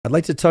I'd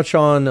like to touch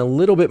on a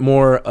little bit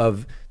more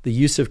of the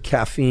use of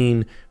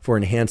caffeine for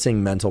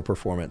enhancing mental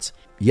performance.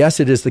 Yes,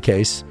 it is the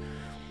case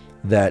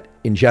that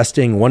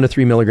ingesting 1 to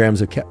 3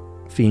 milligrams of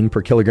caffeine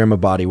per kilogram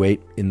of body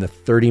weight in the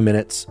 30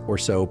 minutes or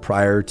so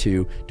prior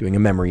to doing a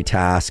memory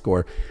task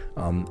or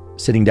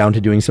sitting down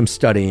to doing some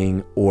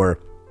studying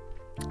or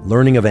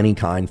learning of any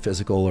kind,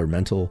 physical or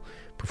mental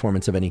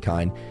performance of any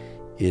kind,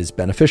 is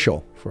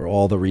beneficial for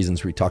all the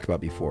reasons we talked about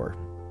before,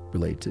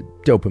 related to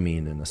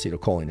dopamine and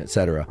acetylcholine,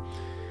 etc.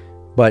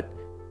 But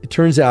it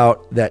turns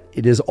out that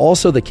it is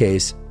also the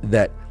case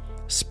that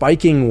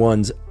spiking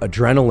one's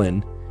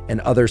adrenaline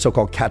and other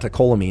so-called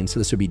catecholamines, so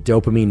this would be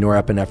dopamine,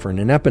 norepinephrine,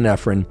 and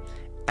epinephrine,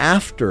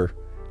 after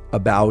a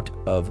bout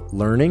of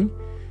learning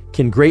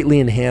can greatly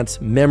enhance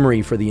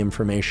memory for the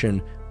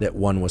information that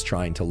one was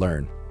trying to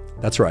learn.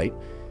 That's right.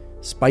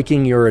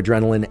 Spiking your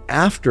adrenaline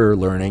after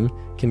learning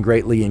can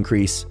greatly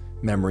increase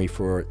memory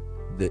for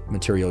the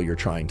material you're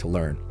trying to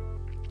learn.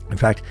 In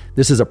fact,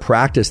 this is a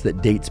practice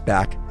that dates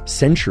back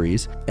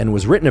centuries and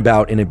was written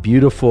about in a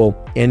beautiful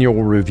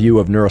annual review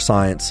of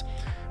Neuroscience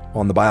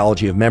on the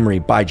biology of memory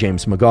by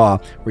James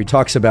McGaugh, where he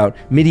talks about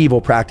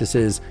medieval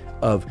practices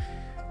of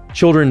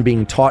children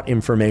being taught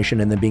information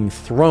and then being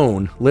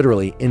thrown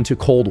literally into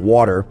cold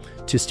water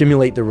to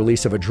stimulate the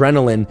release of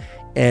adrenaline.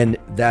 And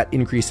that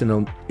increase in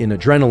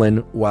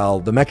adrenaline, while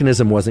the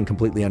mechanism wasn't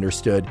completely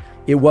understood,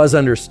 it was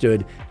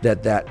understood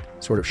that that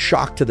sort of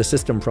shock to the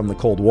system from the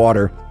cold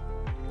water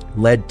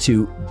led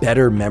to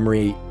better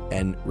memory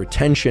and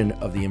retention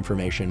of the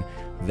information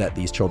that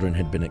these children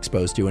had been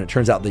exposed to. And it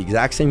turns out the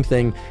exact same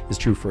thing is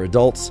true for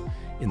adults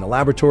in the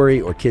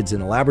laboratory or kids in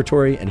the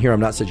laboratory. And here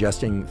I'm not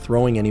suggesting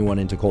throwing anyone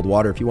into cold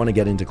water. If you want to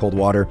get into cold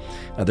water,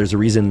 there's a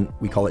reason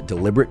we call it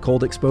deliberate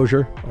cold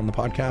exposure on the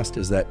podcast,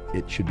 is that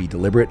it should be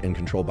deliberate and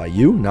controlled by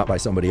you, not by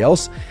somebody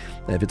else.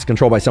 And if it's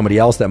controlled by somebody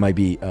else, that might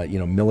be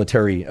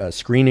military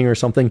screening or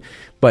something.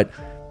 But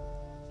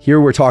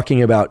here we're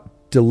talking about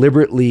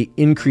deliberately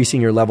increasing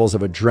your levels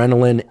of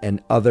adrenaline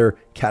and other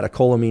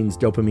catecholamines,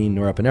 dopamine,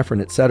 norepinephrine,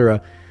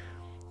 etc.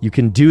 You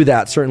can do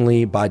that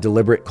certainly by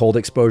deliberate cold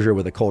exposure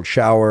with a cold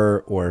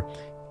shower or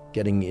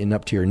getting in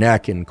up to your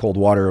neck in cold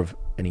water of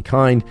any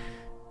kind.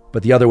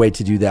 But the other way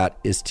to do that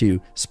is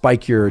to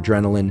spike your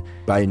adrenaline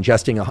by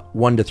ingesting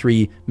 1 to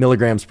 3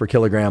 milligrams per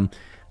kilogram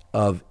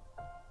of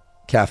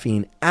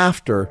caffeine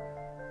after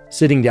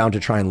sitting down to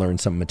try and learn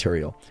some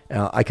material.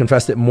 I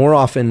confess that more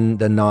often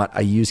than not, I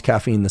use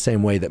caffeine the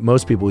same way that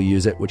most people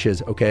use it, which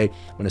is, okay,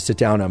 I'm going to sit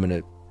down, I'm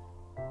going to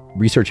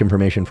research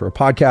information for a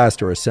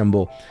podcast or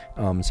assemble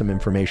some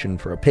information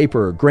for a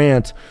paper or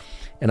grant,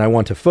 and I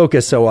want to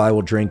focus, so I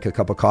will drink a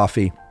cup of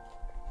coffee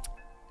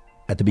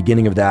at the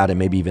beginning of that and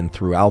maybe even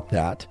throughout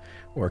that,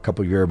 or a cup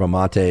of yerba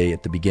mate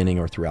at the beginning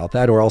or throughout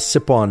that, or I'll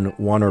sip on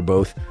one or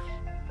both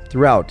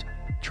throughout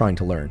trying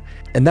to learn.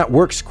 And that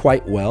works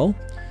quite well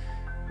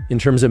in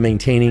terms of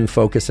maintaining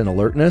focus and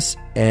alertness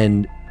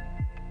and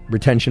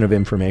retention of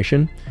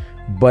information.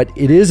 But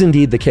it is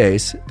indeed the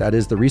case, that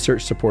is, the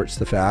research supports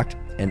the fact,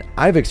 and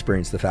I've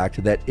experienced the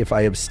fact, that if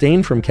I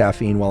abstain from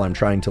caffeine while I'm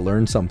trying to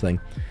learn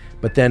something,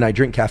 but then I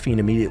drink caffeine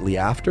immediately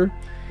after,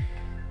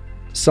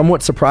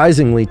 somewhat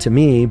surprisingly to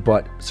me,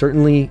 but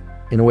certainly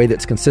in a way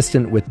that's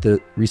consistent with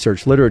the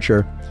research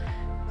literature,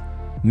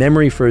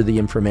 memory for the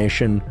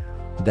information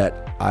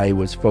that I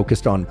was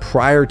focused on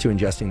prior to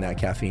ingesting that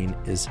caffeine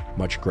is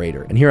much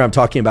greater. And here I'm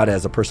talking about it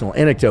as a personal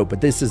anecdote,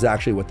 but this is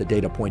actually what the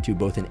data point to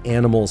both in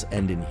animals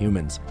and in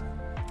humans.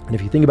 And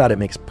if you think about it, it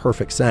makes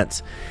perfect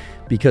sense,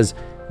 because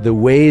the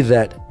way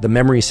that the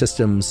memory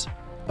systems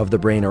of the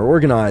brain are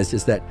organized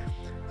is that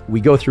we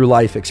go through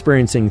life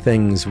experiencing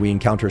things, we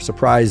encounter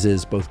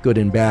surprises, both good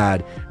and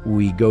bad.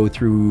 We go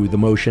through the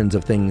motions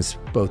of things,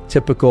 both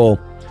typical,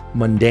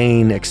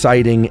 mundane,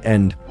 exciting,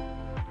 and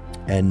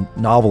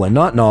novel and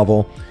not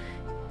novel.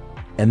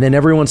 And then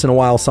every once in a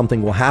while,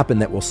 something will happen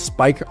that will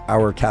spike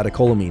our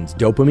catecholamines.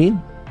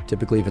 Dopamine,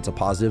 typically if it's a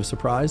positive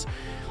surprise.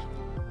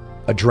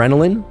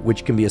 Adrenaline,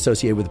 which can be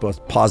associated with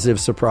both positive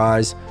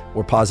surprise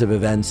or positive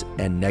events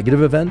and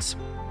negative events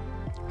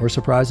or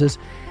surprises.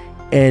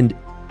 And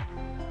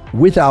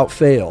without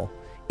fail,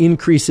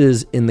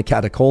 increases in the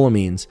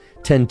catecholamines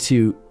tend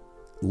to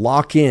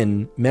lock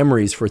in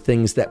memories for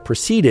things that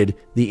preceded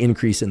the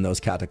increase in those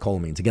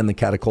catecholamines. Again, the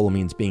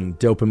catecholamines being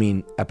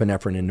dopamine,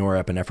 epinephrine, and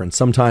norepinephrine.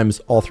 Sometimes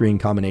all three in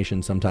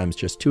combination, sometimes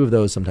just two of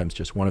those, sometimes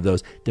just one of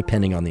those,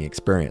 depending on the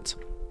experience.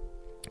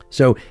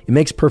 So it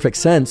makes perfect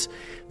sense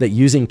that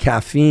using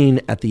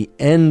caffeine at the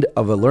end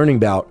of a learning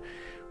bout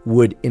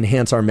would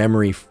enhance our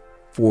memory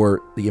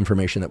for the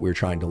information that we're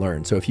trying to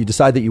learn. So if you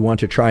decide that you want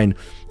to try and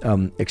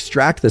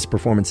extract this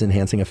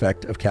performance-enhancing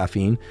effect of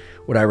caffeine,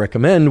 what I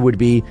recommend would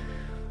be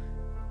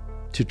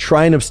to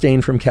try and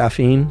abstain from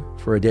caffeine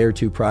for a day or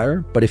two prior.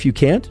 But if you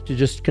can't, to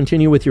just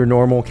continue with your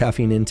normal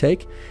caffeine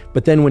intake.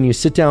 But then when you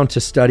sit down to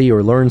study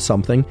or learn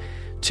something,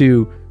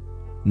 to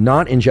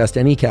not ingest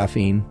any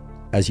caffeine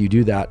as you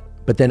do that,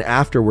 but then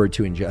afterward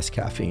to ingest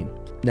caffeine.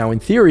 Now, in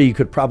theory, you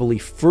could probably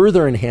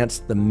further enhance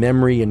the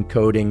memory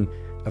encoding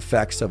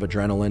effects of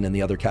adrenaline and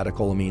the other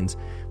catecholamines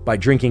by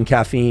drinking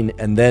caffeine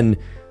and then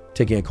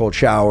taking a cold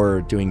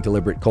shower, doing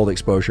deliberate cold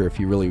exposure if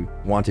you really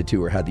wanted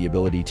to or had the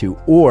ability to,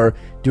 or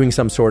doing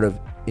some sort of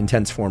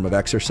intense form of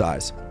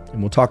exercise.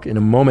 And we'll talk in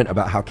a moment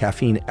about how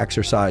caffeine,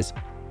 exercise,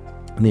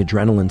 and the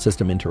adrenaline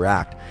system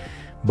interact.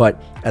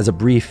 But as a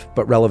brief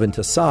but relevant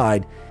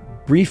aside,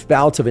 brief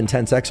bouts of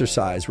intense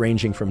exercise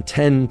ranging from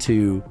 10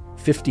 to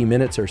 50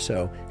 minutes or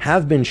so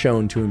have been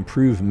shown to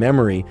improve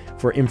memory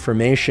for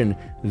information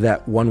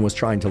that one was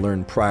trying to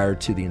learn prior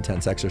to the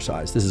intense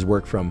exercise. This is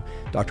work from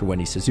Dr.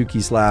 Wendy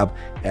Suzuki's lab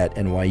at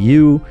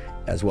NYU,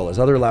 as well as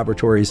other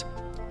laboratories.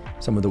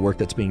 Some of the work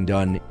that's being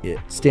done at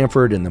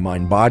Stanford in the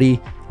mind-body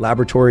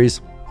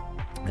laboratories,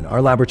 and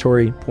our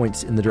laboratory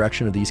points in the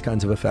direction of these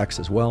kinds of effects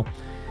as well.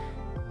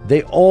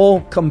 They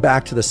all come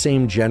back to the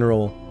same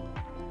general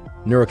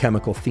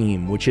neurochemical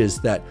theme, which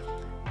is that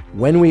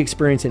when we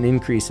experience an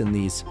increase in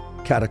these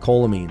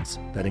catecholamines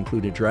that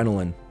include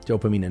adrenaline,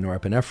 dopamine, and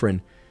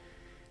norepinephrine,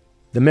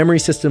 the memory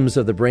systems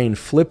of the brain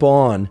flip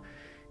on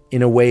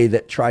in a way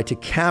that try to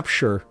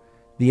capture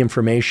the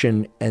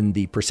information and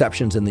the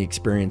perceptions and the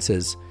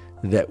experiences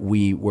that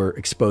we were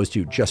exposed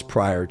to just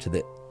prior to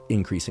the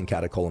increase in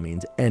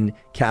catecholamines. And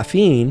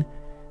caffeine,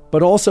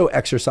 but also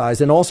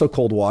exercise and also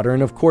cold water,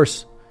 and of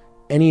course,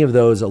 any of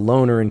those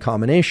alone or in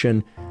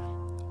combination,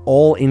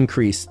 all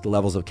increase the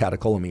levels of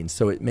catecholamines.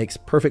 So it makes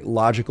perfect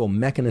logical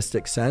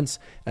mechanistic sense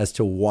as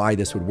to why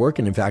this would work.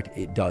 And in fact,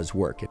 it does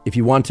work. If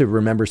you want to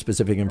remember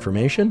specific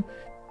information,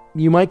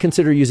 you might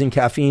consider using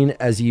caffeine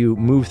as you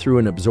move through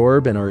and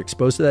absorb and are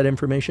exposed to that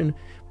information.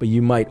 But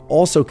you might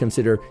also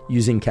consider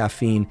using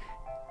caffeine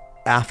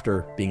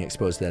after being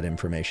exposed to that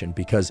information,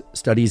 because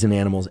studies in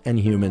animals and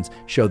humans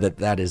show that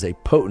that is a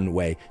potent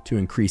way to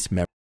increase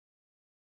memory.